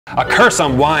A curse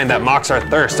on wine that mocks our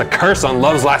thirst, a curse on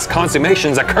love's last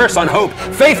consummations, a curse on hope,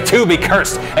 faith too be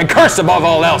cursed, and cursed above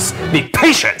all else be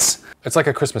patience! It's like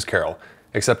a Christmas carol,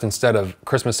 except instead of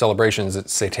Christmas celebrations,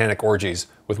 it's satanic orgies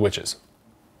with witches.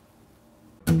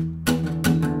 Better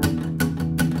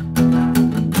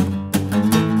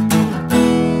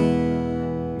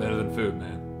than food,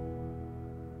 man.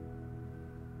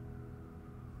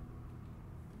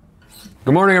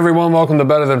 Good morning, everyone. Welcome to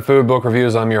Better Than Food Book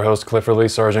Reviews. I'm your host, Clifford Lee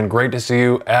Sargent. Great to see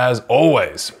you, as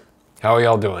always. How are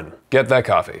y'all doing? Get that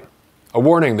coffee. A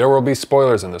warning, there will be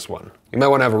spoilers in this one. You might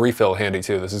want to have a refill handy,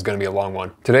 too. This is going to be a long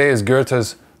one. Today is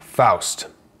Goethe's Faust,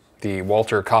 the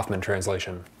Walter Kaufmann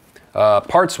translation.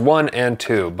 Parts 1 and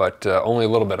 2, but only a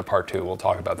little bit of part 2. We'll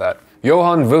talk about that.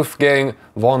 Johann Wolfgang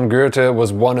von Goethe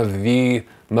was one of the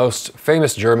most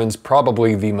famous Germans,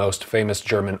 probably the most famous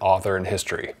German author in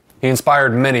history. He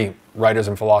inspired many writers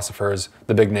and philosophers,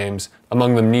 the big names,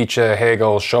 among them Nietzsche,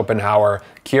 Hegel, Schopenhauer,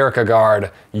 Kierkegaard,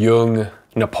 Jung.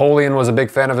 Napoleon was a big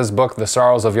fan of his book, The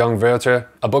Sorrows of Young Werther,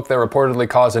 a book that reportedly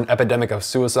caused an epidemic of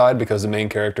suicide because the main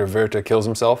character, Werther, kills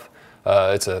himself.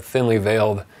 It's a thinly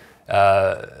veiled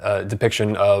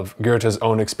depiction of Goethe's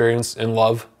own experience in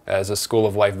love, as a School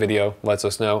of Life video lets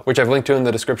us know, which I've linked to in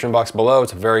the description box below.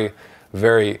 It's a very,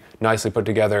 very nicely put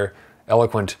together,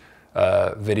 eloquent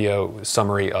video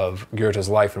summary of Goethe's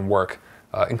life and work,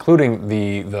 including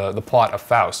the plot of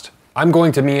Faust. I'm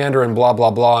going to meander and blah blah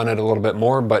blah on it a little bit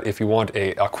more, but if you want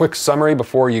a quick summary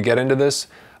before you get into this,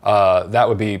 that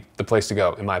would be the place to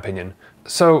go, in my opinion.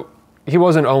 So he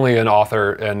wasn't only an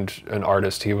author and an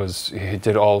artist, he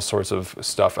did all sorts of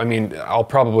stuff. I mean, I'll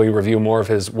probably review more of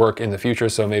his work in the future,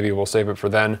 so maybe we'll save it for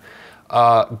then.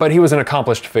 But he was an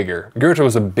accomplished figure. Goethe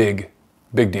was a big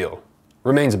deal.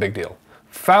 Remains a big deal.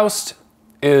 Faust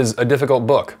is a difficult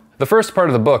book. The first part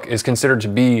of the book is considered to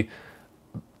be,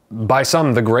 by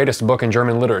some, the greatest book in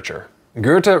German literature.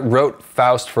 Goethe wrote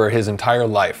Faust for his entire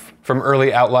life, from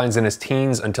early outlines in his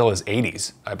teens until his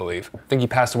 80s, I believe. I think he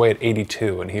passed away at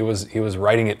 82, and he was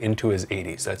writing it into his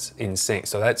 80s. That's insane.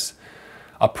 So that's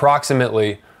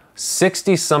approximately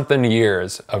 60-something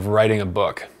years of writing a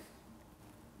book.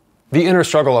 The inner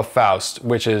struggle of Faust,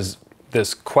 which is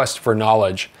this quest for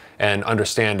knowledge and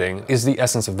understanding, is the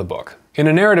essence of the book. In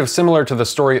a narrative similar to the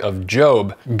story of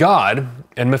Job, God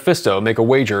and Mephisto make a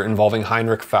wager involving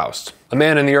Heinrich Faust, a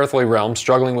man in the earthly realm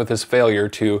struggling with his failure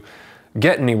to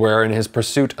get anywhere in his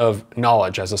pursuit of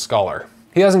knowledge as a scholar.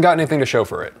 He hasn't got anything to show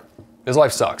for it. His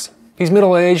life sucks. He's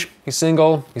middle-aged, he's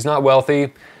single, he's not wealthy,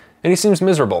 and he seems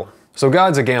miserable. So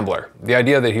God's a gambler. The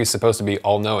idea that he's supposed to be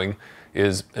all-knowing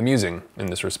is amusing in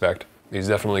this respect. He's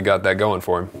definitely got that going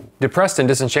for him. Depressed and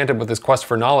disenchanted with his quest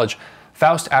for knowledge,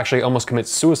 Faust actually almost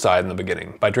commits suicide in the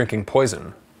beginning by drinking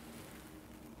poison.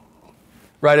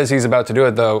 Right as he's about to do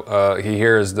it, though, he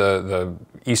hears the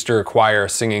Easter choir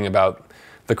singing about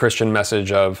the Christian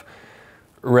message of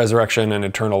resurrection and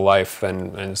eternal life,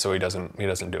 and so he doesn't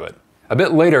do it. A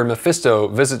bit later, Mephisto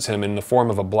visits him in the form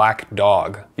of a black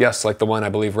dog. Yes, like the one I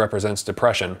believe represents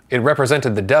depression. It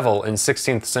represented the devil in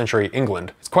 16th century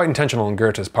England. It's quite intentional on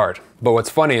Goethe's part. But what's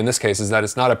funny in this case is that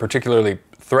it's not a particularly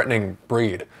threatening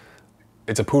breed.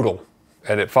 It's a poodle,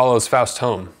 and it follows Faust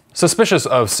home. Suspicious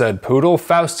of said poodle,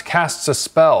 Faust casts a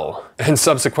spell, and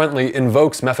subsequently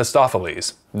invokes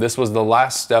Mephistopheles. This was the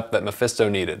last step that Mephisto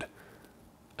needed.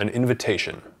 An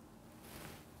invitation.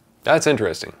 That's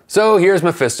interesting. So here's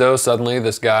Mephisto, suddenly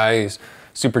this guy, he's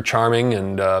super charming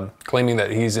and claiming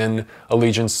that he's in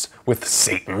allegiance with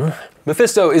Satan.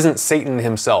 Mephisto isn't Satan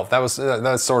himself.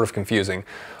 That's sort of confusing.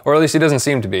 Or at least he doesn't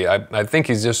seem to be. I think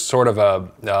he's just sort of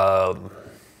a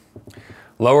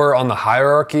lower on the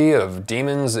hierarchy of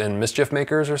demons and mischief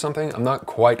makers or something. I'm not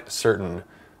quite certain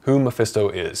who Mephisto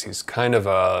is. He's kind of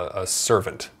a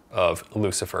servant of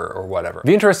Lucifer or whatever.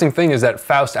 The interesting thing is that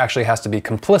Faust actually has to be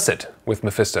complicit with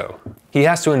Mephisto. He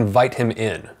has to invite him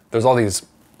in. There's all these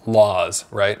laws,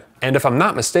 right? And if I'm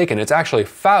not mistaken, it's actually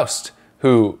Faust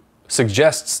who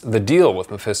suggests the deal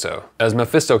with Mephisto, as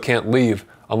Mephisto can't leave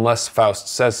unless Faust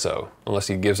says so, unless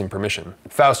he gives him permission.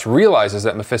 Faust realizes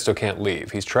that Mephisto can't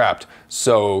leave, he's trapped,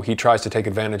 so he tries to take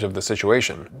advantage of the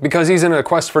situation. Because he's in a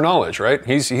quest for knowledge, right?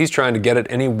 He's trying to get it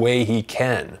any way he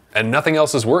can, and nothing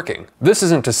else is working. This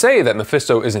isn't to say that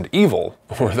Mephisto isn't evil,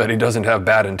 or that he doesn't have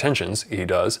bad intentions, he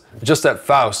does, just that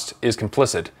Faust is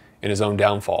complicit in his own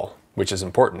downfall, which is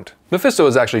important. Mephisto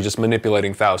is actually just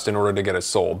manipulating Faust in order to get his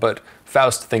soul, but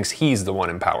Faust thinks he's the one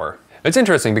in power. It's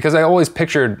interesting because I always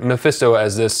pictured Mephisto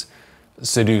as this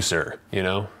seducer, you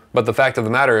know? But the fact of the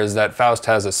matter is that Faust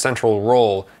has a central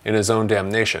role in his own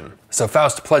damnation. So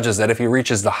Faust pledges that if he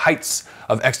reaches the heights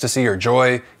of ecstasy or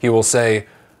joy, he will say,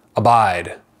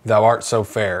 "Abide, thou art so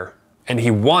fair," And he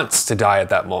wants to die at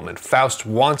that moment. Faust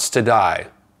wants to die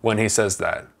when he says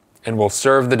that, and will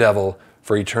serve the devil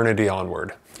for eternity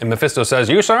onward. And Mephisto says,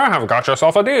 "You, sir, have got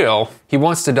yourself a deal." He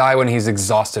wants to die when he's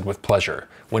exhausted with pleasure,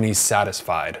 when he's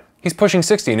satisfied. He's pushing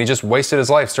 60 and he just wasted his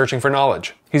life searching for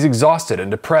knowledge. He's exhausted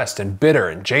and depressed and bitter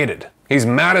and jaded. He's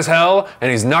mad as hell and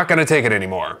he's not gonna take it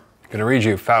anymore. I'm gonna read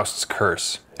you Faust's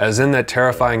curse. As in that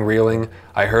terrifying reeling,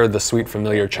 I heard the sweet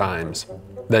familiar chimes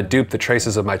that duped the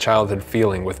traces of my childhood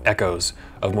feeling with echoes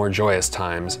of more joyous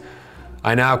times.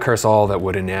 I now curse all that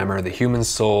would enamor the human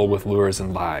soul with lures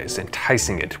and lies,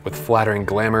 enticing it with flattering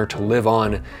glamour to live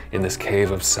on in this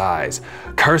cave of sighs.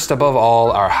 Cursed above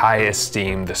all our high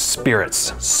esteem, the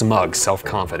spirit's smug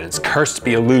self-confidence. Cursed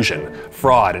be illusion,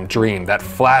 fraud, and dream that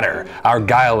flatter our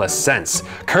guileless sense.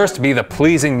 Cursed be the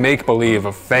pleasing make-believe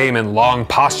of fame and long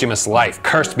posthumous life.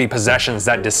 Cursed be possessions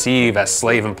that deceive as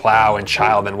slave and plow and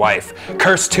child and wife.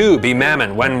 Cursed too be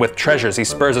mammon when with treasures he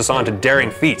spurs us on to daring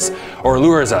feats, or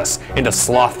lures us into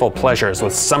slothful pleasures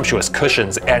with sumptuous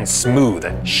cushions and smooth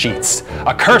sheets.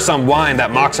 A curse on wine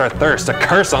that mocks our thirst, a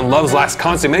curse on love's last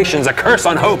consummations, a curse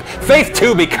on hope. Faith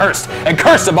too be cursed, and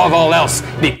cursed above all else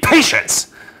be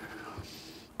patience.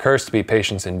 Cursed be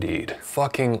patience indeed.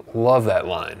 Fucking love that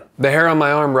line. The hair on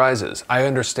my arm rises. I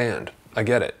understand. I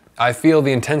get it. I feel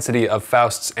the intensity of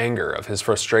Faust's anger, of his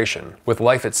frustration with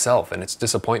life itself and its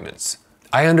disappointments.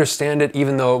 I understand it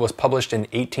even though it was published in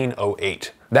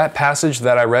 1808. That passage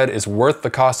that I read is worth the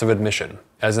cost of admission,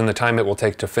 as in the time it will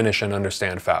take to finish and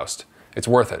understand Faust. It's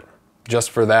worth it,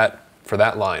 just for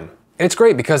that line. It's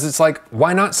great because it's like,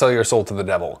 why not sell your soul to the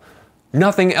devil?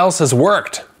 Nothing else has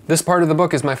worked. This part of the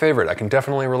book is my favorite. I can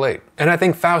definitely relate. And I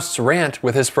think Faust's rant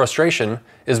with his frustration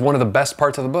is one of the best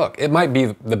parts of the book. It might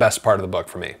be the best part of the book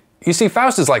for me. You see,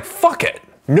 Faust is like, fuck it.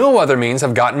 No other means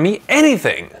have gotten me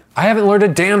anything. I haven't learned a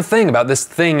damn thing about this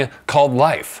thing called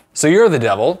life. So you're the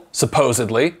devil,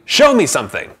 supposedly. Show me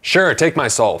something. Sure, take my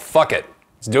soul. Fuck it.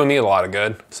 It's doing me a lot of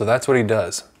good. So that's what he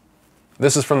does.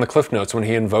 This is from the Cliff Notes when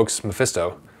he invokes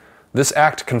Mephisto. This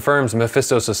act confirms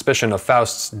Mephisto's suspicion of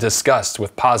Faust's disgust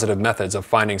with positive methods of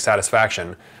finding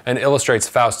satisfaction and illustrates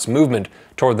Faust's movement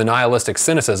toward the nihilistic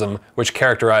cynicism which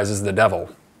characterizes the devil.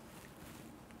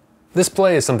 This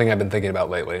play is something I've been thinking about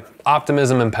lately.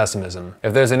 Optimism and pessimism.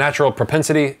 If there's a natural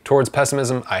propensity towards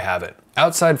pessimism, I have it.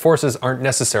 Outside forces aren't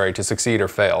necessary to succeed or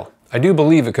fail. I do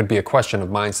believe it could be a question of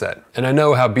mindset. And I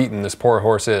know how beaten this poor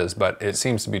horse is, but it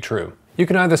seems to be true. You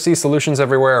can either see solutions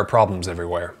everywhere or problems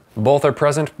everywhere. Both are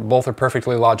present, both are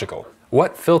perfectly logical.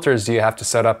 What filters do you have to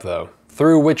set up though?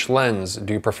 Through which lens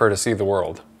do you prefer to see the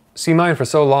world? See, mine for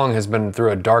so long has been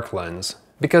through a dark lens,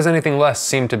 because anything less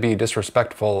seemed to be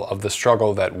disrespectful of the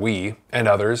struggle that we, and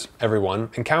others, everyone,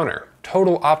 encounter.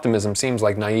 Total optimism seems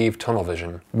like naive tunnel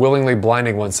vision, willingly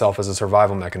blinding oneself as a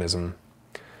survival mechanism.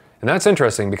 And that's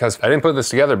interesting because I didn't put this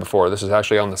together before. This is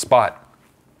actually on the spot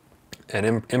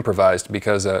and improvised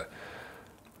because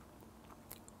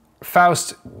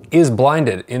Faust is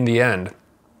blinded in the end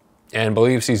and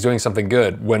believes he's doing something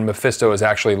good when Mephisto is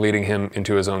actually leading him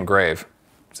into his own grave.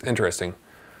 It's interesting.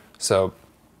 So,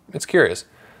 it's curious.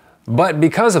 But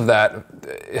because of that,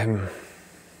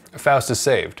 Faust is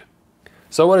saved.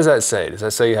 So what does that say? Does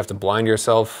that say you have to blind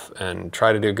yourself and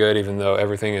try to do good even though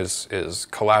everything is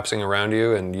collapsing around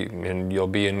you and you'll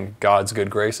be in God's good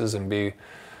graces and be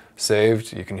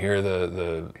saved? You can hear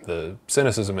the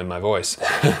cynicism in my voice.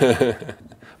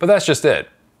 But that's just it.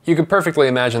 You could perfectly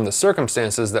imagine the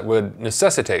circumstances that would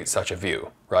necessitate such a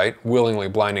view, right? Willingly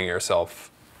blinding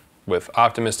yourself with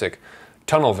optimistic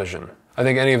tunnel vision. I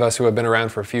think any of us who have been around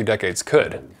for a few decades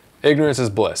could. Ignorance is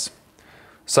bliss.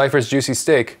 Cypher's juicy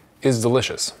steak is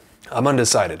delicious. I'm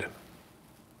undecided.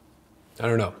 I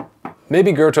don't know.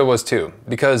 Maybe Goethe was too,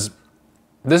 because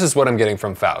this is what I'm getting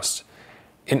from Faust.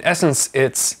 In essence,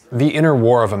 it's the inner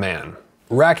war of a man,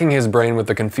 racking his brain with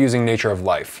the confusing nature of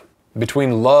life,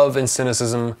 between love and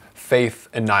cynicism, faith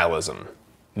and nihilism.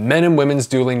 Men and women's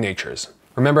dueling natures.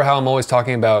 Remember how I'm always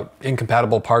talking about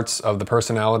incompatible parts of the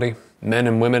personality? Men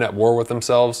and women at war with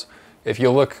themselves? If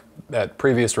you look at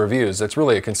previous reviews, that's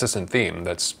really a consistent theme.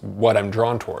 That's what I'm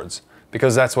drawn towards,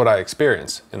 because that's what I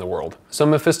experience in the world. So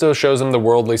Mephisto shows him the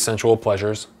worldly sensual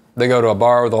pleasures. They go to a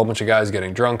bar with a whole bunch of guys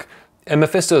getting drunk, and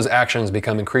Mephisto's actions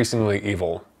become increasingly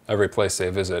evil every place they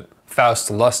visit.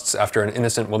 Faust lusts after an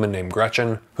innocent woman named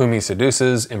Gretchen, whom he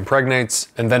seduces, impregnates,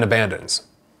 and then abandons.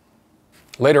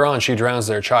 Later on, she drowns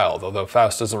their child, although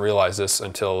Faust doesn't realize this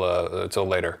until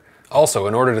later. Also,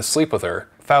 in order to sleep with her,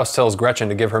 Faust tells Gretchen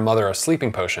to give her mother a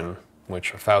sleeping potion,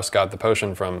 which Faust got the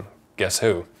potion from guess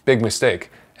who? Big mistake.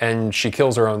 And she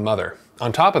kills her own mother.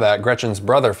 On top of that, Gretchen's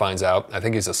brother finds out, I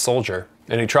think he's a soldier,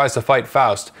 and he tries to fight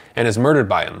Faust and is murdered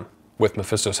by him, with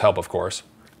Mephisto's help, of course.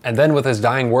 And then with his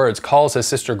dying words, calls his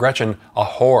sister Gretchen a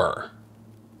whore.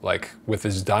 Like, with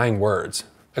his dying words.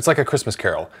 It's like A Christmas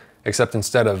Carol, except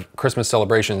instead of Christmas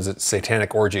celebrations, it's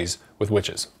satanic orgies with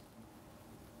witches.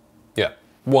 Yeah,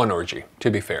 one orgy, to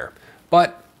be fair.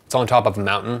 But it's on top of a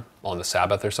mountain on the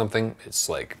Sabbath or something. It's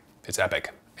like, it's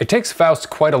epic. It takes Faust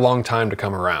quite a long time to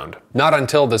come around. Not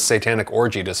until this satanic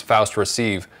orgy does Faust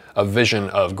receive a vision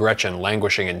of Gretchen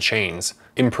languishing in chains,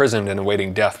 imprisoned and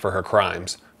awaiting death for her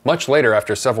crimes. Much later,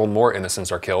 after several more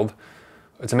innocents are killed.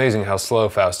 It's amazing how slow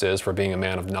Faust is for being a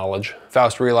man of knowledge.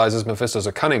 Faust realizes Mephisto's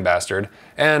a cunning bastard,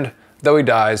 and, though he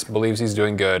dies, believes he's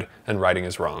doing good and righting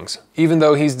his wrongs. Even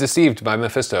though he's deceived by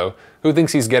Mephisto, who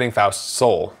thinks he's getting Faust's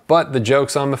soul. But the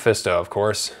joke's on Mephisto, of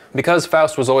course. Because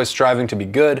Faust was always striving to be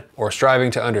good, or striving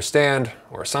to understand,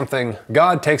 or something,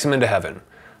 God takes him into heaven,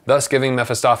 thus giving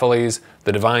Mephistopheles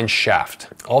the divine shaft.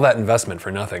 All that investment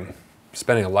for nothing.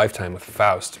 Spending a lifetime with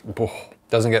Faust.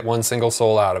 Doesn't get one single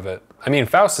soul out of it. I mean,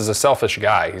 Faust is a selfish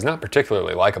guy. He's not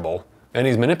particularly likable, and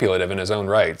he's manipulative in his own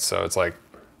right, so it's like,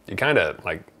 you kind of,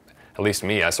 like, at least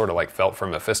me, I sort of, like, felt for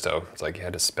Mephisto. It's like you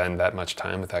had to spend that much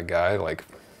time with that guy, like,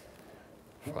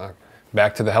 fuck.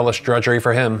 Back to the hellish drudgery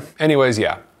for him. Anyways,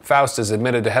 yeah, Faust is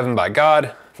admitted to heaven by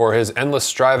God for his endless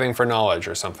striving for knowledge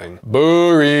or something.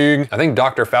 Boring! I think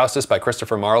Dr. Faustus by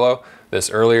Christopher Marlowe, this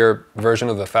earlier version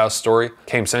of the Faust story,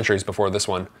 came centuries before this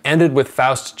one, ended with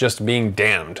Faust just being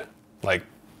damned. Like,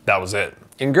 that was it.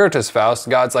 In Goethe's Faust,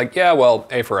 God's like, yeah, well,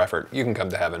 A for effort, you can come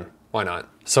to heaven. Why not?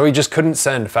 So he just couldn't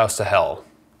send Faust to hell.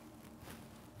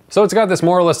 So it's got this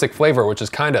moralistic flavor, which is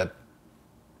kind of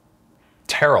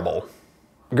terrible.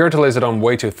 Goethe lays it on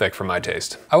way too thick for my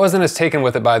taste. I wasn't as taken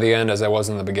with it by the end as I was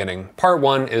in the beginning. Part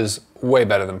 1 is way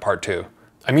better than part 2.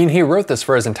 I mean, he wrote this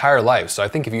for his entire life, so I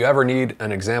think if you ever need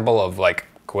an example of, like,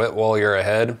 quit while you're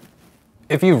ahead,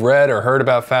 if you've read or heard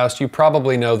about Faust, you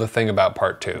probably know the thing about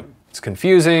part 2. It's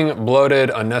confusing, bloated,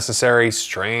 unnecessary,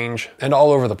 strange, and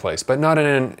all over the place, but not in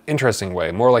an interesting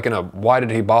way, more like in a why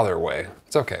did he bother way.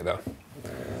 It's okay, though.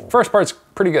 First part's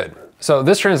pretty good. So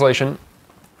this translation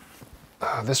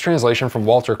from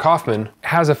Walter Kaufmann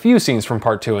has a few scenes from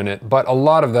part 2 in it, but a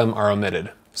lot of them are omitted.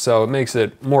 So it makes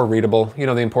it more readable. You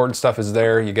know, the important stuff is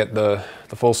there, you get the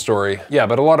full story. Yeah,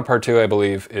 but a lot of part 2, I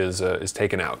believe, is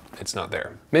taken out. It's not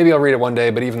there. Maybe I'll read it one day,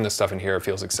 but even the stuff in here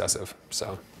feels excessive,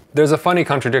 so. There's a funny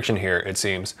contradiction here, it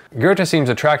seems. Goethe seems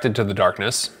attracted to the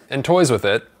darkness, and toys with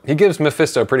it. He gives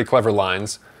Mephisto pretty clever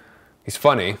lines. He's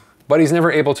funny, but he's never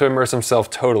able to immerse himself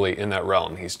totally in that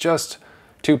realm. He's just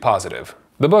too positive.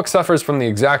 The book suffers from the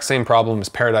exact same problem as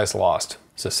Paradise Lost.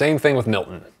 It's the same thing with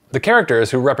Milton. The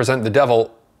characters who represent the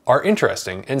devil are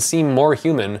interesting and seem more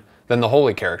human than the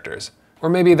holy characters. Or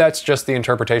maybe that's just the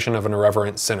interpretation of an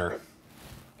irreverent sinner.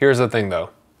 Here's the thing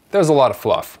though, there's a lot of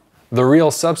fluff. The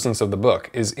real substance of the book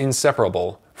is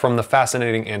inseparable from the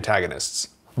fascinating antagonists.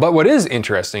 But what is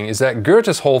interesting is that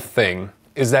Goethe's whole thing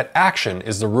is that action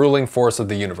is the ruling force of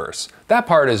the universe. That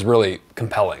part is really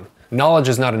compelling. Knowledge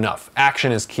is not enough.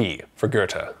 Action is key for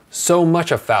Goethe. So much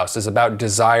of Faust is about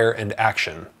desire and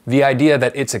action. The idea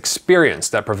that it's experience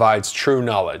that provides true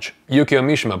knowledge. Yukio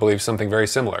Mishima believes something very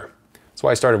similar. That's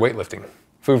why I started weightlifting.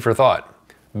 Food for thought.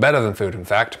 Better than food, in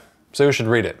fact. So who should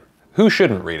read it? Who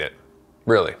shouldn't read it?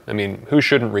 Really. I mean, who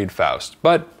shouldn't read Faust?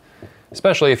 But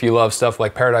especially if you love stuff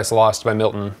like Paradise Lost by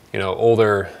Milton, you know,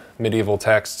 older medieval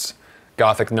texts,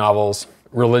 Gothic novels,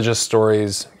 religious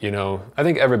stories, you know, I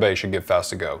think everybody should give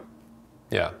Faust a go.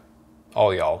 Yeah,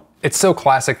 all y'all. It's so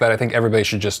classic that I think everybody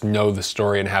should just know the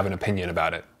story and have an opinion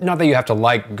about it. Not that you have to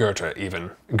like Goethe,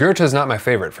 even. Goethe is not my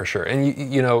favorite, for sure.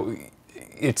 And, you know,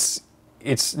 it's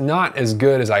not as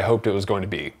good as I hoped it was going to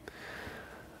be.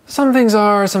 Some things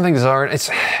are, some things aren't.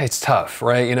 It's tough,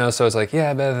 right? You know, so it's like,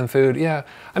 yeah, better than food, yeah.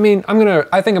 I mean,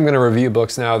 I think I'm gonna review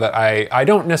books now that I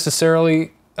don't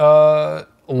necessarily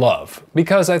love,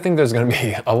 because I think there's going to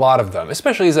be a lot of them,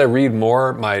 especially as I read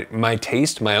more. My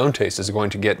own taste is going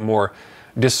to get more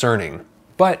discerning.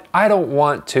 But I don't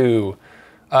want to.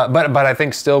 But I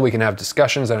think still we can have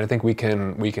discussions, and I think we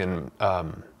can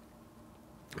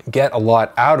get a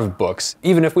lot out of books,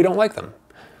 even if we don't like them,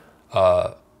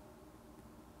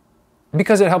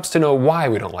 because it helps to know why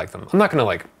we don't like them. I'm not going to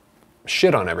like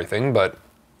shit on everything, but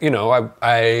you know,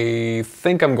 I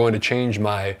think I'm going to change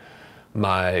my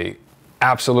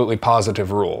absolutely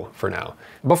positive rule for now.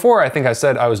 Before, I think I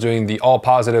said I was doing the all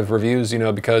positive reviews, you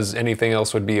know, because anything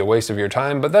else would be a waste of your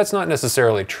time, but that's not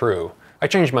necessarily true. I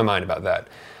changed my mind about that.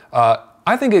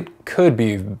 I think it could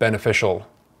be beneficial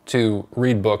to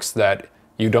read books that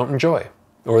you don't enjoy,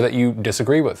 or that you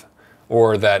disagree with,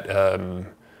 or that,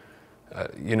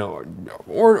 you know,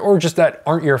 or just that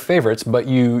aren't your favorites, but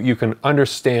you can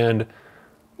understand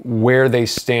where they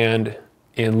stand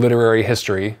in literary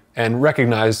history and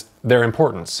recognize their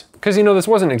importance. Because, you know, this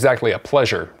wasn't exactly a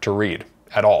pleasure to read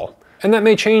at all. And that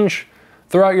may change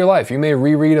throughout your life. You may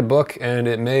reread a book and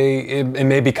it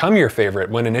may become your favorite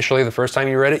when initially the first time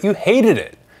you read it, you hated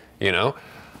it, you know?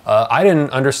 I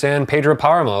didn't understand Pedro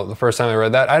Páramo the first time I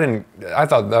read that. I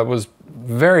thought that was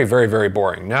very, very, very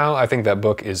boring. Now I think that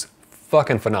book is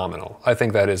fucking phenomenal. I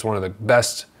think that is one of the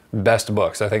best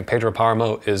books. I think Pedro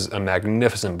Páramo is a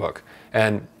magnificent book.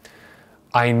 And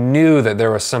I knew that there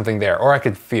was something there, or I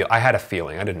had a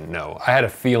feeling, I didn't know. I had a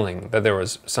feeling that there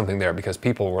was something there because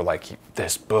people were like,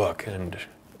 this book, and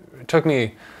it took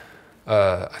me,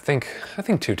 I think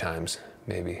 2 times,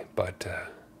 maybe, but,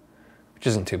 which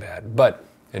isn't too bad, but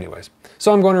anyways.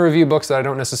 So I'm going to review books that I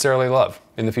don't necessarily love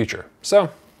in the future. So,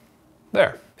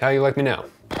 there, how you like me now.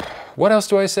 What else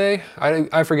do I say?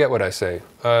 I forget what I say.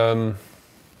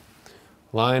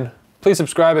 Line, please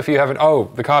subscribe if you haven't,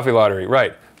 oh, the coffee lottery,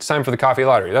 right. It's time for the coffee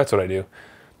lottery. That's what I do.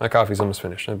 My coffee's almost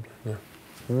finished. Yeah.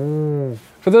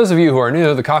 For those of you who are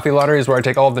new, the coffee lottery is where I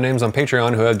take all of the names on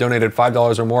Patreon who have donated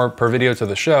 $5 or more per video to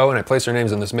the show, and I place their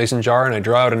names in this mason jar, and I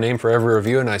draw out a name for every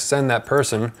review, and I send that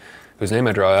person, whose name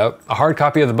I draw out, a hard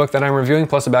copy of the book that I'm reviewing,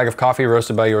 plus a bag of coffee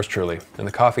roasted by yours truly. And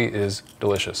the coffee is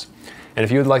delicious. And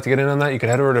if you would like to get in on that, you can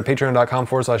head over to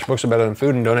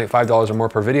patreon.com/books-are-better-than-food and donate $5 or more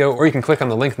per video, or you can click on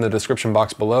the link in the description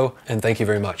box below, and thank you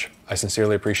very much. I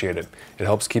sincerely appreciate it. It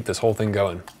helps keep this whole thing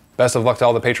going. Best of luck to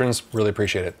all the patrons, really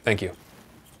appreciate it. Thank you.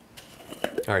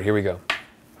 All right, here we go.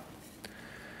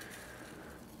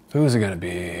 Who's it gonna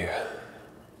be?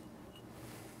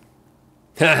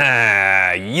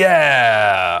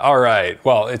 Yeah! All right.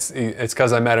 Well, it's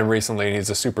because I met him recently and he's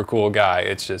a super cool guy.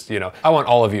 It's just, you know, I want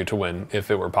all of you to win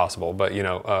if it were possible. But, you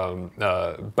know,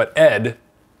 but Ed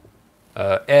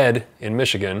in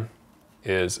Michigan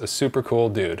is a super cool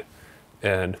dude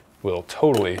and will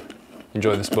totally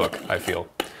enjoy this book, I feel.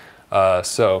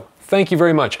 So thank you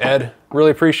very much, Ed.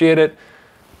 Really appreciate it.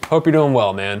 Hope you're doing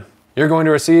well, man. You're going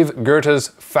to receive Goethe's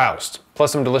Faust,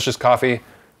 plus some delicious coffee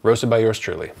roasted by yours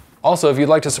truly. Also, if you'd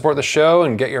like to support the show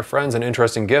and get your friends an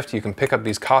interesting gift, you can pick up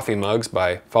these coffee mugs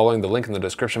by following the link in the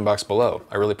description box below.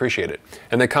 I really appreciate it.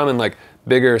 And they come in like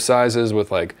bigger sizes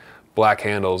with like black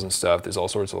handles and stuff. There's all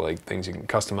sorts of like things you can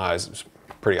customize. It's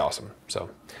pretty awesome. So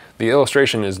the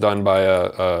illustration is done by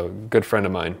a good friend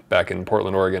of mine back in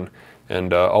Portland, Oregon.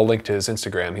 And I'll link to his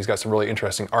Instagram. He's got some really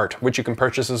interesting art, which you can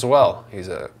purchase as well. He's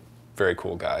a very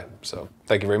cool guy. So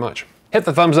thank you very much. Hit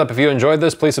the thumbs up if you enjoyed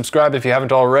this. Please subscribe if you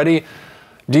haven't already.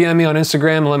 DM me on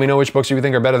Instagram and let me know which books you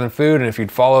think are better than food, and if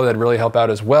you'd follow, that'd really help out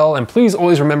as well. And please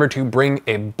always remember to bring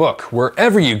a book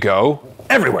wherever you go,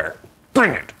 everywhere.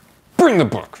 Bring it. Bring the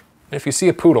book. And if you see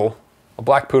a poodle, a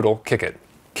black poodle, kick it.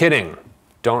 Kidding.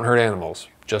 Don't hurt animals.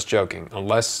 Just joking.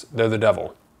 Unless they're the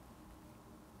devil.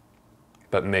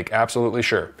 But make absolutely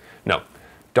sure. No,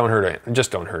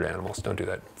 just don't hurt animals. Don't do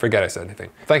that. Forget I said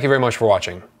anything. Thank you very much for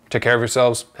watching. Take care of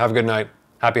yourselves. Have a good night.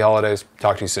 Happy holidays.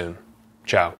 Talk to you soon. Ciao.